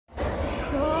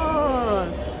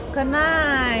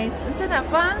Nice. Isa na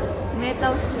pa?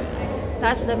 Metal strip.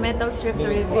 Touch the metal strip to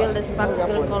reveal the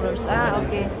sparkle colors. Ah,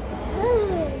 okay.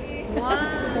 Wow.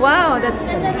 Wow, that's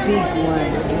a big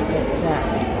one. Look at that.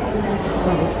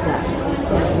 What is that?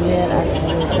 Let us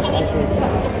look at it.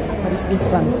 What is this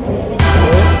one?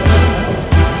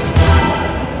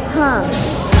 Huh.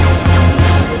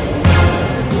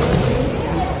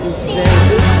 This is very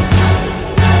big.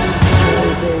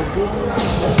 Very, very big.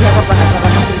 Kaya pa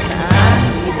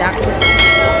nakakita.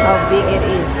 How big it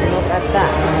is. Look at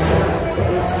that.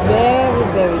 It's very,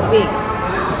 very big.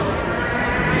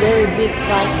 Very big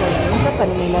parcel. Ano sa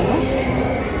kanila, no?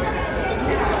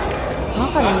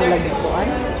 Kanila gikuan.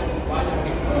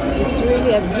 It's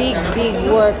really a big, big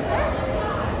work.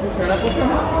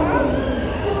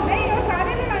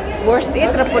 Worth it.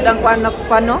 Rapod ang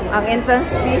pano, ang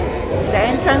entrance fee. The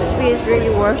entrance fee is really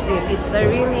worth it. It's a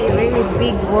really, really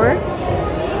big work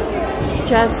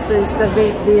just to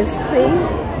excavate this thing.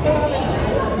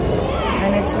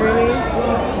 And it's really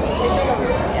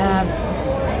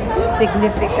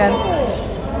significant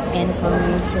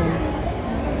information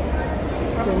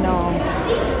to know.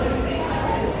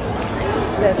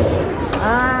 Look.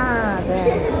 Ah,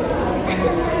 there.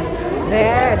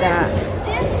 There, that.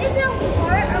 This is a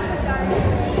part of a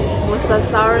dinosaur.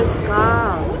 Mosasaurus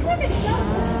skull. Looks like a shell.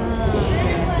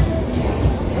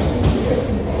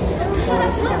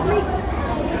 Mosasaurus skull.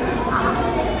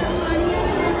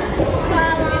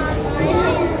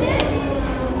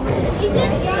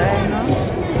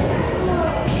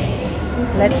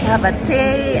 Let's have a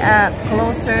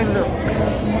closer look.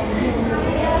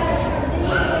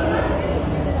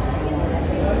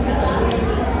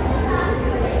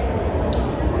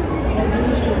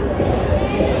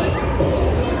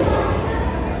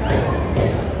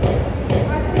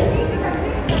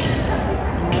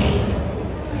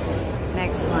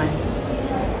 Next one.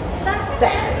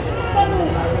 This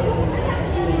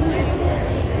is the,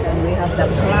 and we have the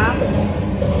clock.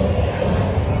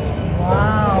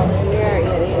 Wow, here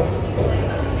it is.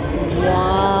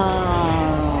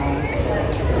 Wow.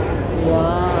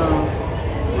 Wow.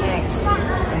 Next.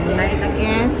 Night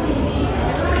again.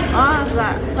 Oh,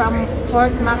 from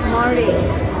Fort McMurray.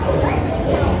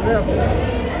 Look.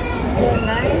 So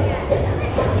nice.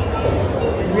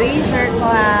 Razor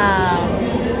cloud.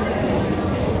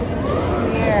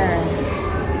 Here.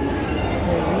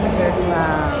 The razor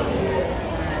cloud.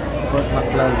 Fort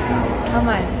McLeod. Come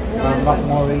on.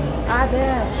 McMurray. Ah,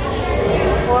 there.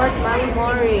 Fort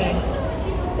McMurray.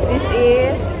 This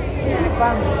is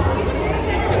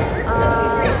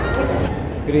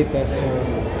Cretaceous.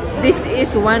 this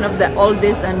is one of the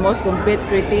oldest and most complete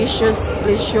Cretaceous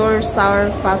plesiosaur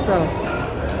fossil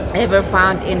ever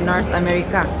found in North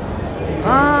America.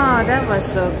 Oh, that was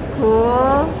so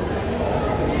cool.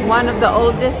 One of the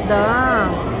oldest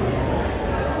though.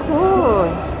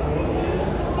 Cool.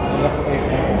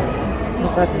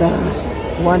 Look at that.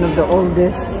 One of the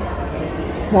oldest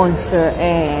monster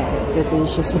and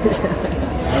Cretaceous.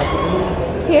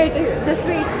 Here, just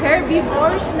wait.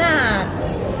 Herbivores na.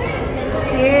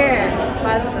 Here,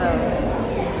 fossil.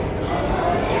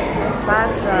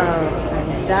 Fossil.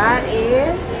 And that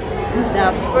is the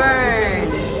fern.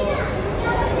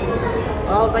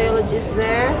 All biologists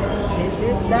there. This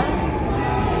is the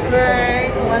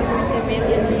fern. 120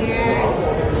 million years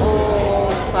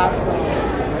old fossil.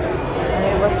 And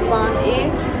it was found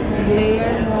in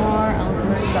Claremore,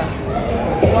 Alberta.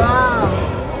 Wow.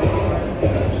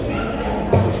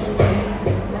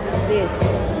 What is this?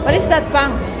 What is that,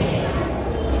 Pang?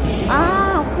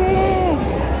 Ah, okay.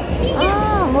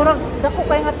 Ah, murag dako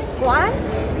kay nga kuan.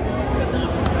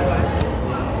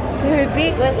 Very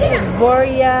big. What's it?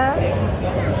 Borea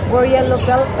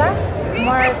lobelta.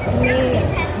 Mark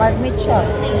Mitchell.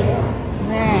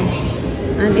 There.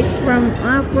 And it's from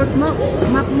Fort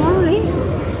McMurray.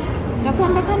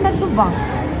 Dakan na to ba?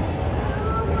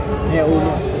 Yeah,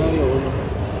 ulo. Ulo.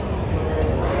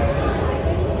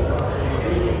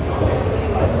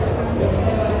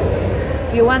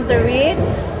 If you want to read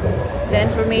the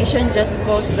information, just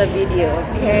pause the video,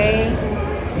 okay?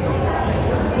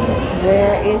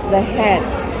 Where is the head?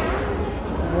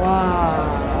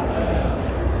 Wow.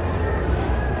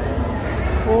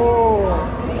 Cool.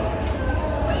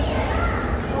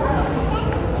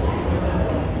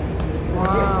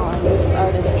 Wow, and these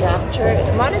are the structure.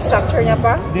 Ano structure niya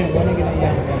pa? Hindi, ano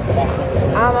ginayang puzzle.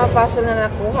 Puzzle na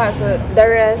nakuha. So, the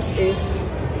rest is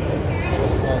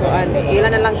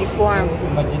ilan na lang i-form.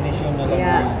 Imagination na lang.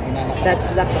 Yeah, that's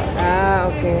the...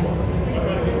 okay.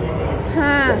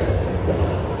 Huh.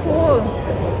 Cool.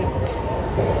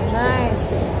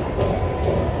 Nice.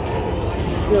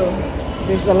 So,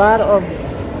 there's a lot of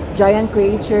giant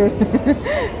creature.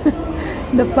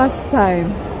 The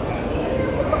pastime.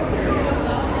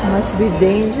 Must be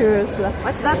dangerous.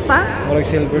 What's that, pa? Like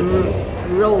silver.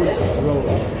 Roads. Road.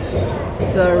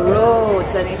 The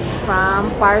roads, and it's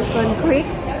from Parson Creek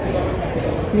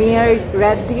near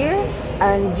Red Deer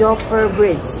and Joffer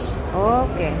Bridge.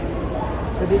 Okay.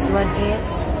 So this one is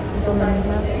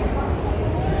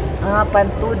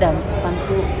Pantudan.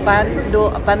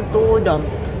 Pantudon.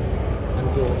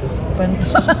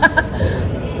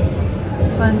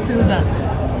 Pantudan.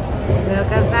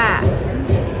 Look at that.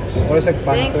 Or it's like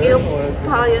Thank panther. you, Or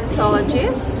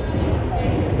paleontologist.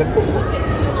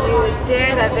 You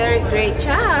did a very great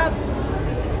job.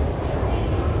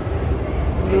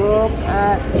 Look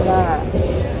at that.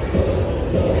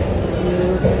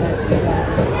 Look at that.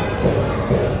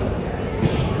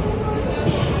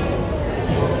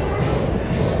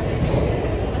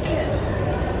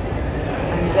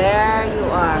 And there you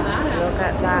are. Look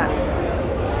at that.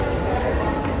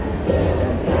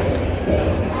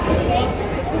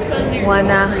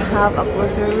 Wanna have a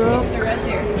closer look?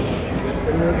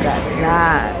 Look at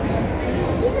that.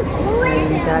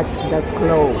 And that's the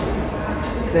globe.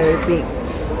 Very big.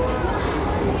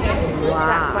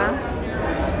 Wow.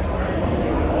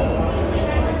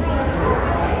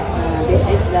 This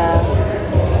is the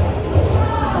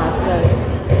fossil.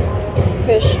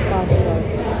 Fish fossil.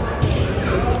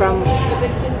 It's from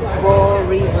Bow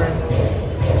River.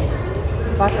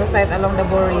 Fossil site along the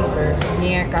Bow River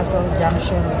near Castle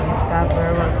Junction was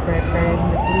discovered while preparing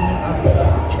the cleaning of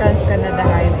Trans-Canada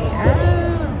Highway.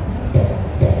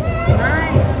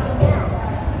 Nice.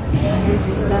 And this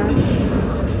is the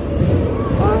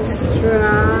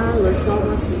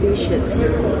Australosaurus species.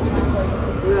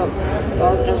 Look,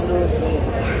 Ultrasaurus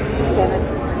cannot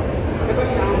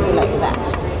maybe like that.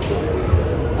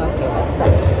 Okay, like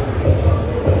that.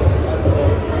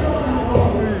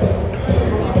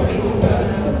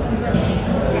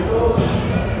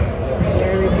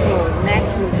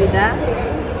 Next will be the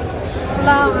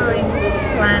flowering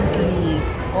plant leaf.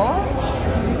 Oh,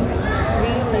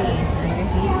 really? And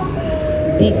this is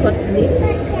dicot leaf.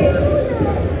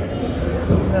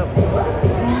 Look.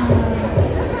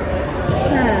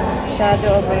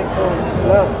 Shadow of my phone.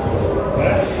 Look.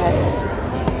 Yes.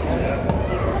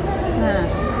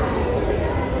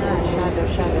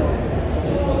 Shadow.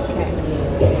 Okay.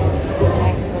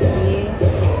 Next will be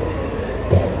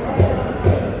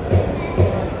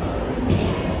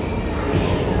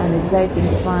exciting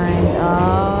find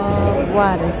of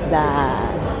what is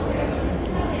that?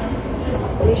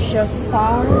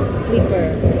 Plesiosaur flipper.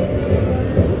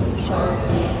 Plesiosaur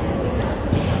flipper. This is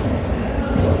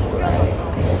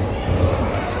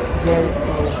very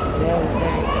cool. Very cool.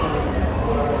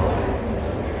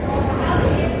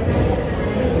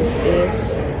 So this is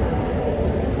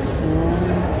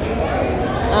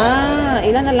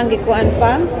ilan na lang gikuan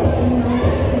pa?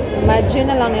 Imagine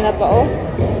na lang nila pa oh.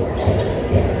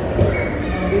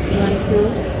 This one too.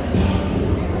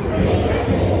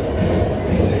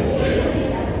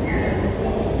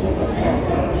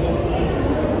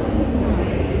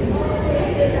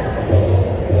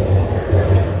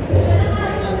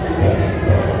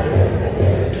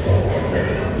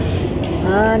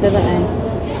 That one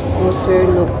closer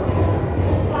look.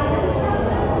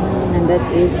 And that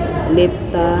is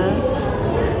Lepta.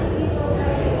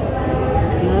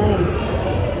 Nice.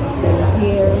 And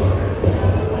here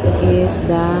is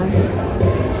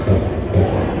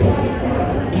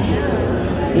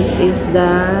this is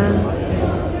the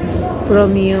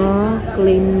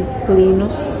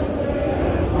Promeoclinus,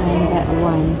 and that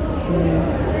one here.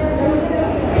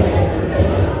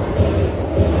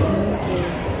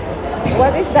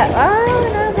 What is that?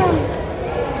 Another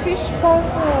fish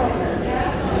puzzle.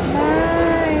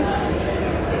 Nice.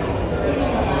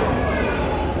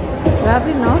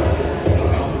 Grabe, no?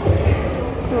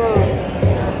 Cool.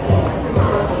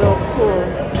 So cool.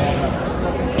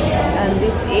 And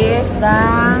this is the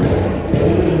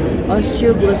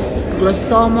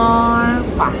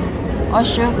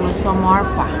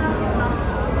Osteoglossomorpha.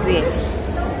 This.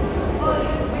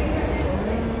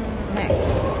 Next.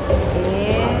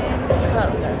 And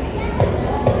cutlery.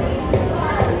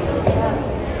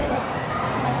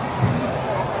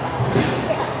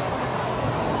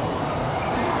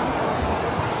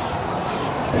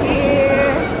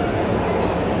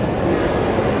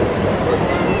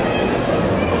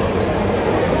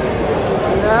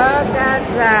 Look at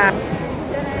that.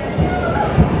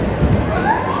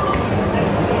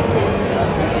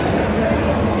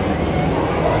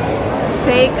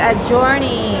 Take a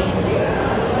journey.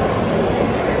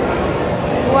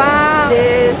 Wow.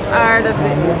 These are the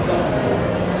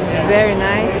Very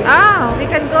nice. Ah, we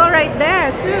can go right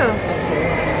there too.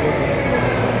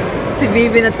 Si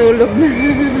Bibi natulog na.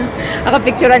 Ako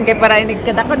picturean kay para inig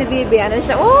kada ko ni Bibi. Ano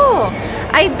siya? Oh,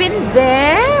 I've been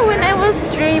there when I was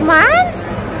 3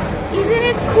 months. Isn't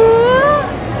it cool?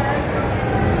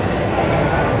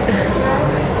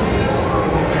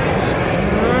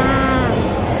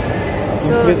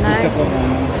 So nice.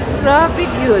 Grabe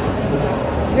good.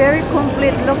 Very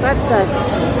complete. Look at that.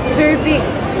 It's very big.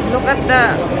 Look at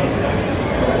the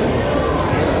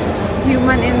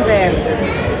human in there.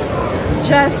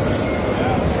 Just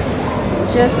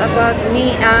about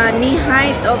knee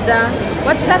height of the.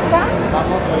 What's that one?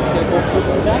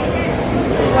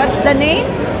 What's the name?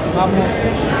 Mammoth.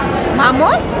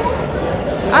 Mammoth?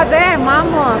 Ah, there,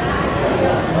 mammoth.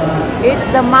 It's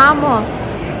the mammoth.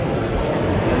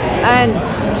 And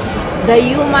the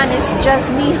human is just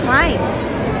knee height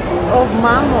of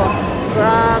mammoth.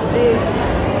 Grabe.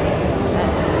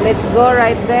 Let's go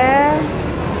right there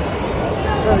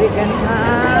so we can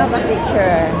have a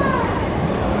picture.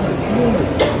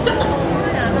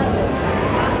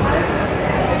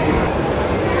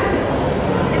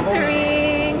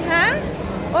 Entering, huh?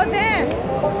 Oh, there.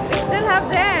 We still have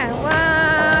there.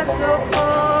 Wow, so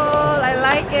cool. I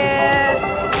like it.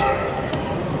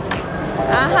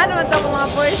 Aha naman ito mga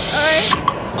boys.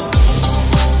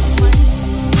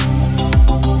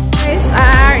 Boys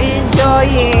are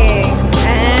enjoying.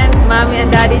 And mommy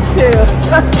and daddy too.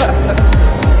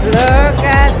 Look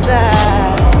at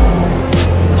that.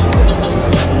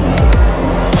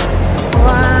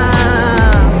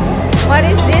 Wow. What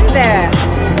is in there?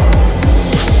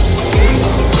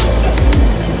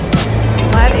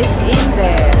 What is in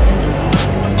there?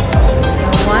 No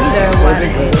wonder what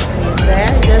is in there.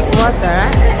 Just water,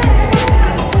 right?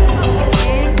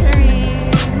 Entering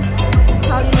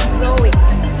Paleozoic.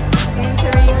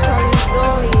 Entering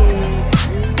Paleozoic.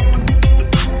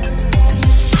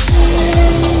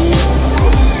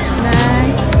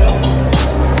 Nice.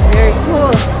 Very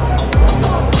cool.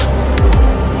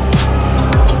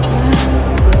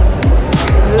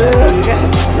 Look at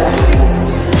that.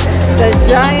 The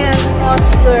giant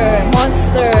monster.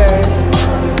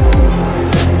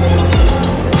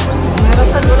 Meron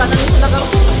sa dula na nito na ka.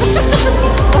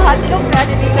 Bahadlong ka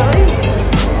dito eh.